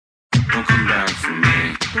Don't come back for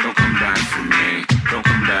me. Don't come back for me. Don't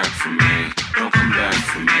come back for me. Don't come back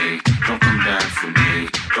for me. Don't come back for me.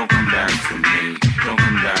 Don't come back for me. Don't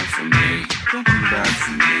come back for me. Don't come back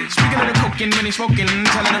for me. Speaking of the coking when he's smoking,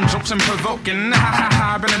 telling them jokes and provoking. Ha ha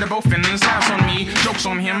ha, bringing the both ends. Laughs on me, jokes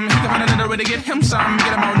on him. He can find another way to get him some.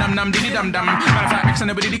 Get him all num num diddy dum dum. Matter of fact,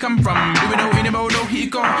 asking where did he come from? Do we know any more? No, he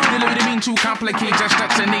gone. Deliver the mean too complicated. Just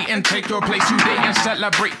detonate and take your place today and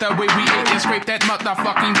celebrate the way we ate and scrape that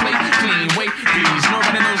motherfucking plate clean. Wait, please,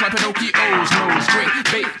 nobody knows like Pinocchio's nose. Great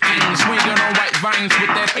baking, swinging on white vines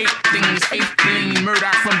with that 8 things. 8 clean,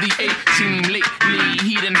 Murdoch from the 18 lately.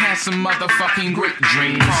 He done had some motherfucking great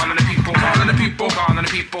dreams. Calling the people, calling the people, calling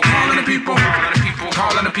the people, calling the people, calling the people,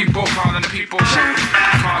 calling the people, calling the people,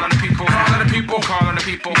 calling the people, calling the people, calling the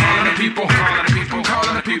people, calling the people, calling the people,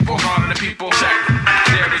 calling the people, calling the people.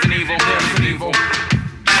 There is an evil, there is an evil.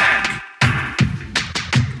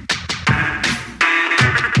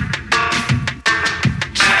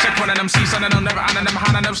 One of them see, son of them, never on them,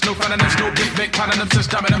 hot on them, snoop on them, snoop, big, pot on them,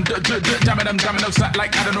 just dumbing them, dumbing them,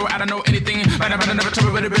 like I don't know anything, like I never told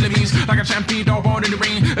me what it really means, like a champion dog born in the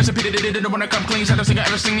ring. It's a pity they didn't wanna come clean, so I don't think I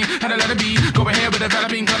ever sing, had to let it be, go ahead with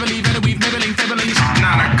developing, cleverly, better weave, nibbling, fibbling.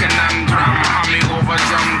 Not a conundrum, humming over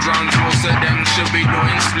drums, most of them should be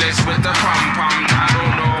doing splits with the pom-pom.